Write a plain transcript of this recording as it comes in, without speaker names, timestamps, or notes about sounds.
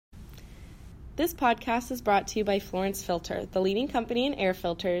This podcast is brought to you by Florence Filter, the leading company in air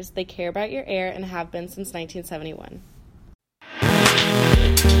filters. They care about your air and have been since 1971.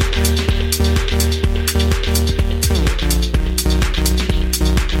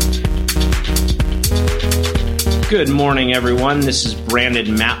 Good morning, everyone. This is Brandon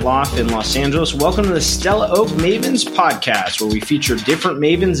Matloff in Los Angeles. Welcome to the Stella Oak Mavens podcast, where we feature different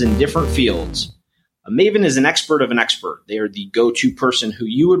mavens in different fields. A maven is an expert of an expert. They are the go-to person who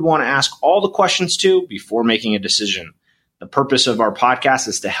you would want to ask all the questions to before making a decision. The purpose of our podcast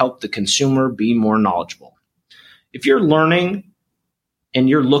is to help the consumer be more knowledgeable. If you're learning and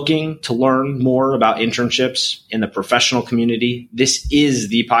you're looking to learn more about internships in the professional community, this is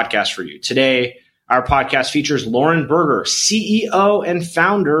the podcast for you. Today, our podcast features Lauren Berger, CEO and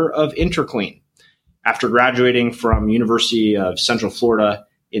founder of Intern Queen. After graduating from University of Central Florida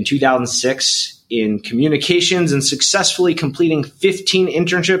in 2006 in communications and successfully completing 15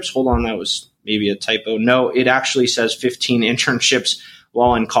 internships. Hold on, that was maybe a typo. No, it actually says 15 internships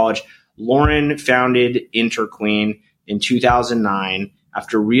while in college. Lauren founded Intern Queen in 2009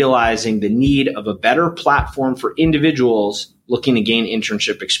 after realizing the need of a better platform for individuals looking to gain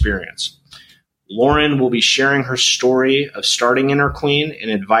internship experience. Lauren will be sharing her story of starting Intern Queen and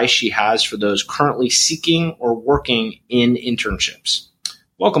advice she has for those currently seeking or working in internships.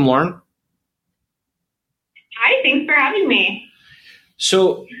 Welcome, Lauren. Hi, thanks for having me.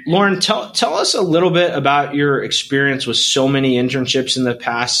 So, Lauren, tell us a little bit about your experience with so many internships in the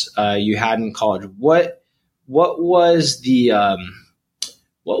past you had in college. What was it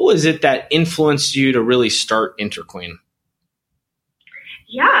that influenced you to really start Intern Queen?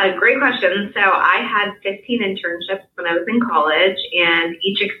 Yeah, great question. So I had 15 internships when I was in college, and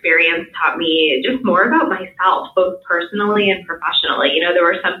each experience taught me just more about myself, both personally and professionally. You know, there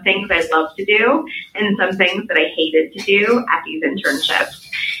were some things I loved to do and some things that I hated to do at these internships.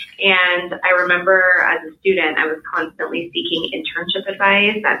 And I remember as a student, I was constantly seeking internship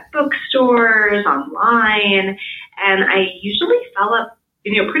advice at bookstores, online, and I usually fell up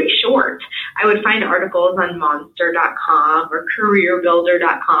pretty short. I would find articles on monster.com or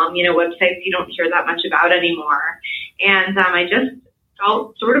careerbuilder.com, websites you don't hear that much about anymore. And I just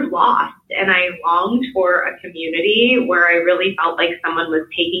felt sort of lost, and I longed for a community where I really felt like someone was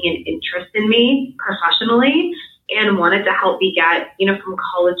taking an interest in me professionally and wanted to help me get, from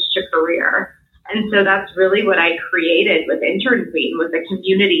college to career. And so that's really what I created with Intern Queen, was a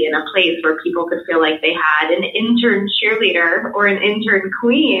community and a place where people could feel like they had an intern cheerleader or an intern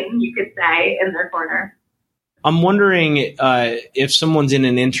queen, you could say, in their corner. I'm wondering if someone's in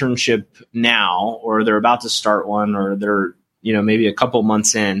an internship now, or they're about to start one, or they're, maybe a couple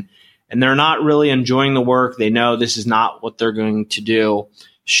months in, and they're not really enjoying the work. They know this is not what they're going to do.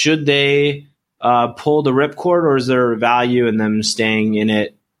 Should they pull the ripcord, or is there value in them staying in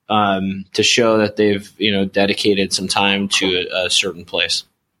it to show that they've, dedicated some time to a certain place?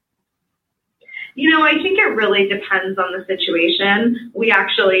 I think it really depends on the situation. We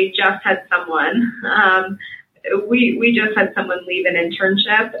actually just had someone, we just had someone leave an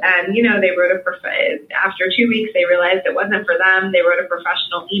internship, and, they wrote after 2 weeks, they realized it wasn't for them. They wrote a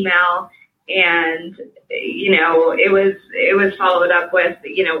professional email, and, it was followed up with,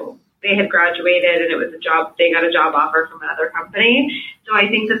 they had graduated and it was they got a job offer from another company. So I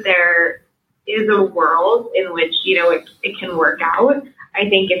think that there is a world in which, it can work out. I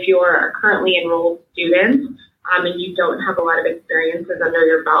think if you're a currently enrolled student and you don't have a lot of experiences under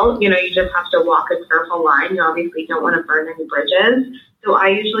your belt, you just have to walk a careful line. You obviously don't want to burn any bridges. So I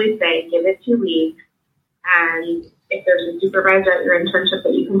usually say, give it 2 weeks, and if there's a supervisor at your internship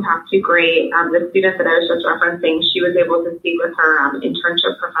that you can talk to, great. The student that I was just referencing, she was able to speak with her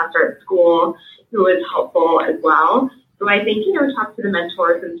internship professor at school, who was helpful as well. So I think, talk to the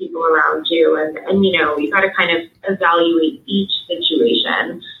mentors and people around you, and you got to kind of evaluate each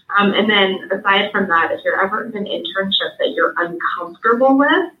situation. And then aside from that, if you're ever in an internship that you're uncomfortable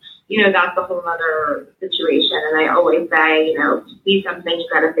with, that's a whole other situation. And I always say, to see something, you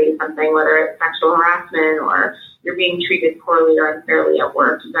got to say something, whether it's sexual harassment or you're being treated poorly or unfairly at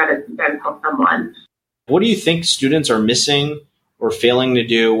work, you got to tell someone. What do you think students are missing or failing to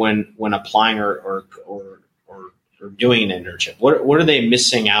do when applying or doing an internship? What are they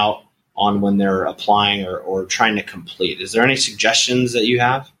missing out on when they're applying or trying to complete? Is there any suggestions that you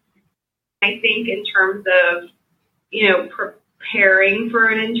have? I think in terms of, preparing for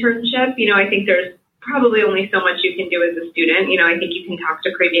an internship, I think there's probably only so much you can do as a student. I think you can talk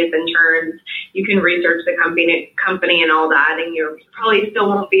to previous interns, you can research the company and all that, and you probably still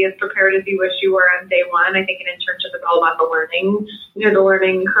won't be as prepared as you wish you were on day one. I think an internship is all about the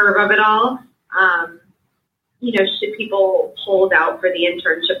learning curve of it all. should people hold out for the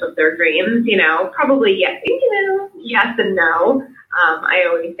internship of their dreams? Probably yes. Yes and no. I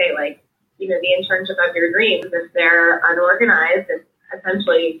always say, the internship of your dreams, if they're unorganized, if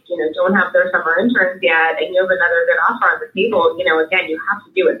essentially, don't have their summer interns yet, and you have another good offer on the table, again, you have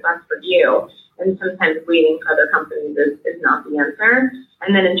to do what's best for you. And sometimes waiting for other companies is not the answer.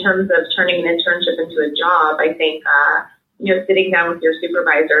 And then in terms of turning an internship into a job, I think, sitting down with your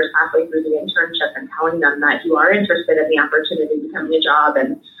supervisors halfway through the internship and telling them that you are interested in the opportunity becoming a job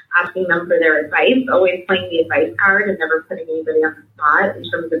and asking them for their advice, always playing the advice card and never putting anybody on the spot in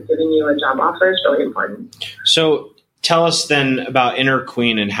terms of giving you a job offer is really important. So tell us then about Intern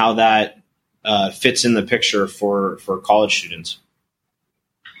Queen and how that fits in the picture for college students.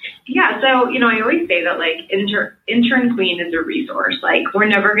 Yeah, so, I always say that, Intern Queen is a resource. We're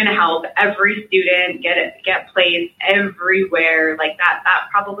never going to help every student get placed everywhere. That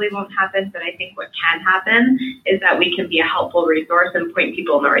probably won't happen, but I think what can happen is that we can be a helpful resource and point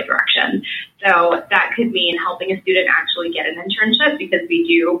people in the right direction. So that could mean helping a student actually get an internship, because we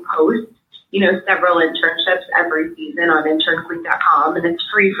do post several internships every season on internqueen.com, and it's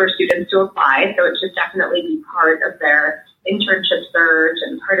free for students to apply. So it should definitely be part of their internship search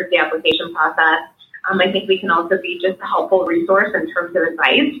and part of the application process. I think we can also be just a helpful resource in terms of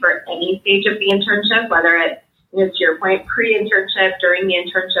advice for any stage of the internship, whether it's, to your point, pre-internship, during the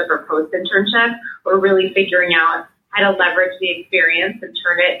internship, or post-internship. We're really figuring out how to leverage the experience and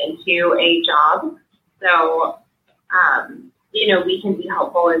turn it into a job. So, we can be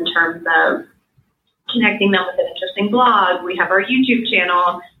helpful in terms of connecting them with an interesting blog. We have our YouTube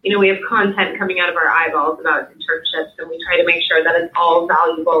channel. We have content coming out of our eyeballs about internships, and we try to make sure that it's all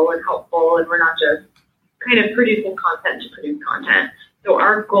valuable and helpful, and we're not just kind of producing content to produce content. So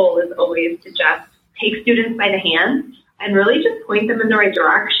our goal is always to just take students by the hand and really just point them in the right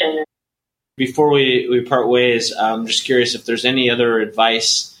direction. Before we part ways, I'm just curious if there's any other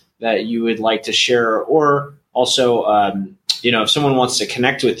advice that you would like to share, or also, if someone wants to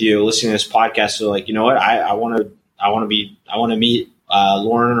connect with you, listening to this podcast, so what, I want to meet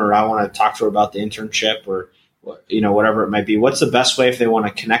Lauren, or I want to talk to her about the internship, or whatever it might be. What's the best way if they want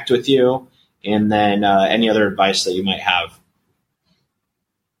to connect with you? And then any other advice that you might have?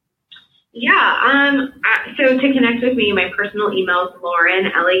 Yeah. So to connect with me, my personal email is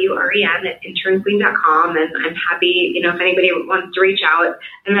Lauren, LAUREN @internqueen.com. And I'm happy, if anybody wants to reach out.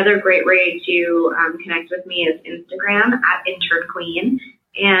 Another great way to connect with me is Instagram @internqueen.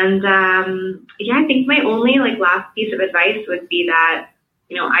 And I think my only last piece of advice would be that,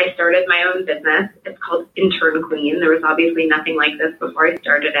 I started my own business. It's called Intern Queen. There was obviously nothing like this before I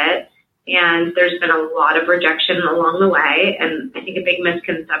started it. And there's been a lot of rejection along the way. And I think a big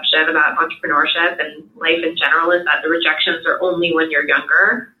misconception about entrepreneurship and life in general is that the rejections are only when you're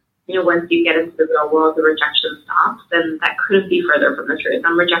younger. Once you get into the real world, the rejection stops. And that couldn't be further from the truth.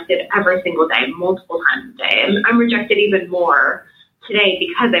 I'm rejected every single day, multiple times a day. And I'm rejected even more today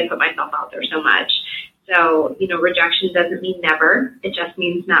because I put myself out there so much. So, rejection doesn't mean never. It just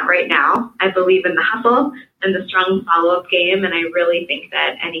means not right now. I believe in the hustle and the strong follow-up game, and I really think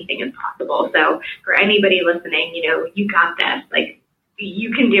that anything is possible. So for anybody listening, you got this.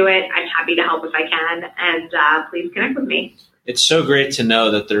 You can do it. I'm happy to help if I can, and please connect with me. It's so great to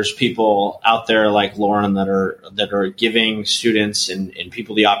know that there's people out there like Lauren that are giving students and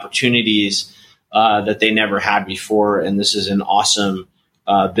people the opportunities that they never had before, and this is an awesome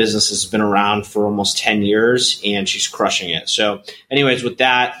business has been around for almost 10 years, and she's crushing it. So anyways, with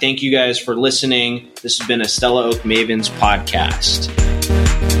that, thank you guys for listening. This has been a Stella Oak Mavens podcast.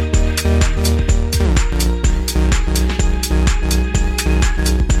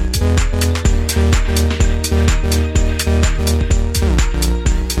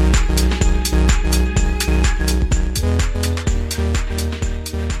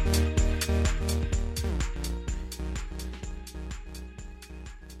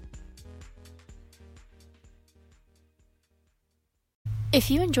 If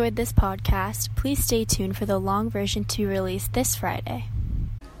you enjoyed this podcast, please stay tuned for the long version to be released this Friday.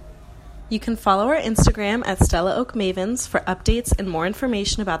 You can follow our Instagram @Stella Oak Mavens for updates and more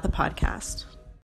information about the podcast.